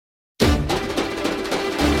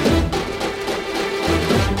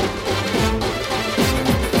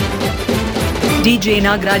DJ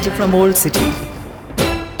Nagaraju from Oldcity.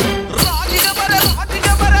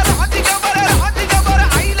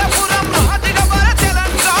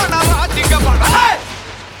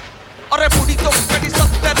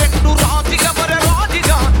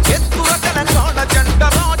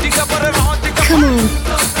 Come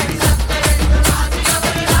on.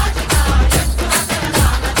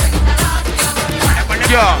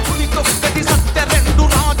 Yeah.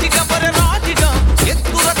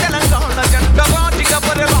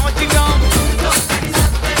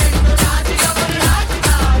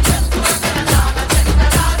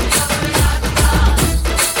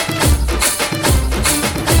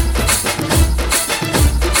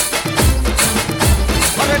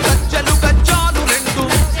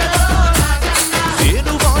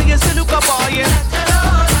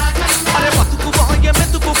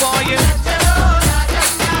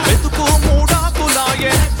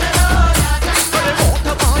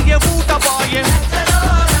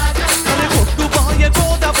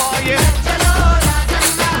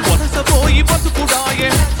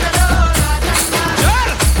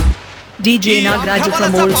 DJ Nagaraju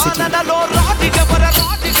from Oldcity.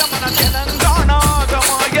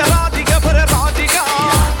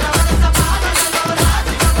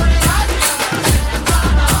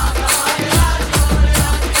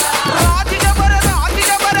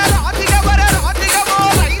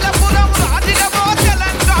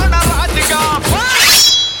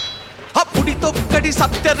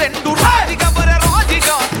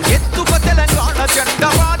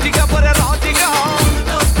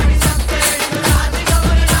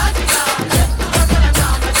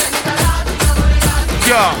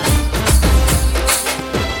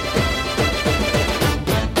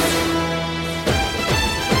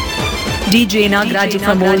 DJ Nagaraju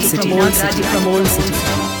from Oldcity.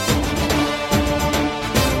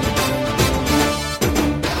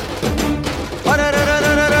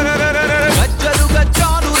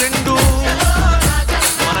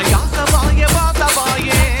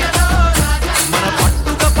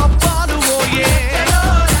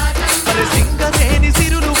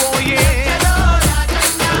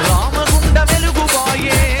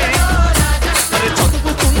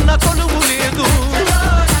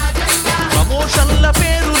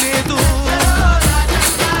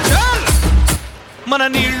 మన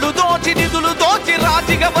నీళ్లు దోచి నిధులు దోచి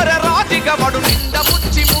రాజిగ వర రాజిగ వడు నిండ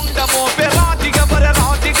ముచ్చి ముండ మోపే రాజిగ వర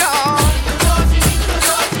రాజిగ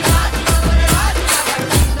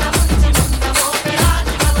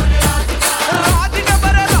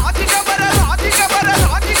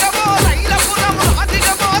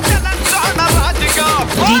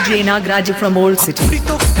DJ Nagaraju from Oldcity.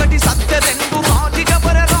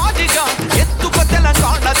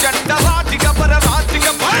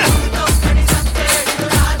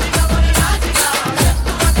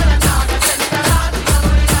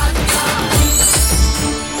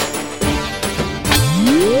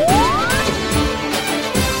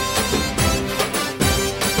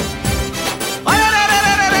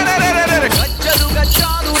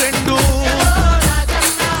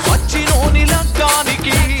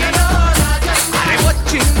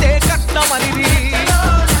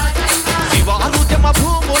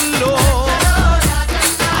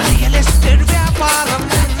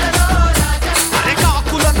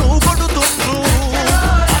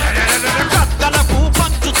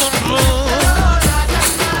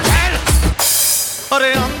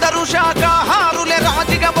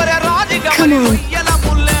 Come on.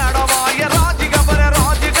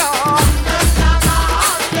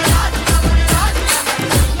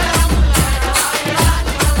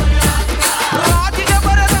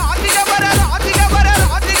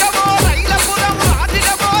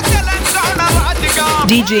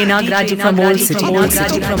 DJ Nagaraju from Oldcity.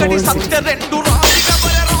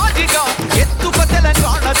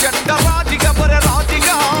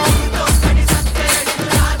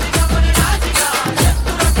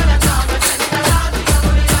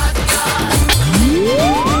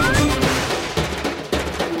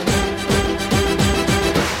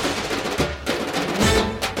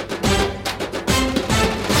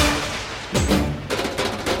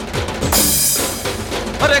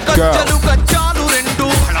 గజ్జలు గజ్జాలు రెండు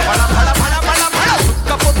బళ బళ బళ బళ బళ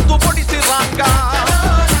సుక్క పొత్తు పొడిసి రాంగా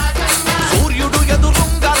సూర్యుడు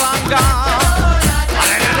ఎదురుంగ రాంగా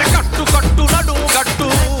కట్టు కట్టు నడు గట్టు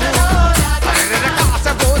కాస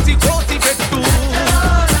కోసి కోసి పెట్టు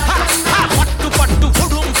పట్టు పట్టు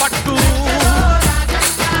పుడుం పట్టు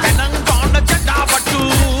తెలంగాణ జెండా పట్టు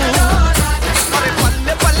మరి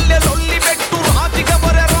పల్లె పల్లె లొల్లి పెట్టు రాజిగ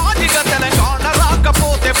వర రాజిగ తెలంగాణ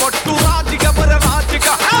రాకపోతే పొట్టు రాజిగ వర రాజిగ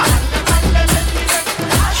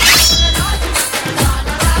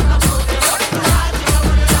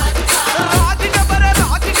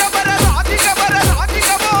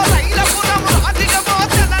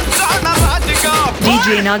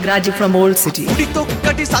Nagaraju from Old City. ఉడి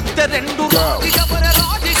తొక్కటి సత్తె రెండు రాజిగ వర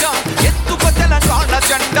రాజిగ ఎత్తుక తెలంగాణ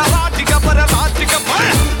జెండ రాజిగ వర రాజిగ వర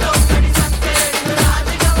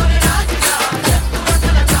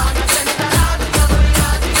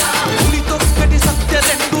ఉడి తొక్కటి సత్తె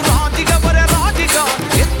రెండు రాజిగ వర రాజిగ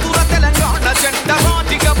ఎత్తుక తెలంగాణ జెండ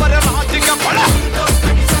రాజిగ వర రాజిగ వర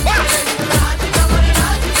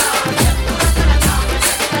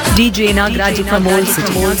DJ Nagaraju from Old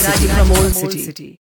City.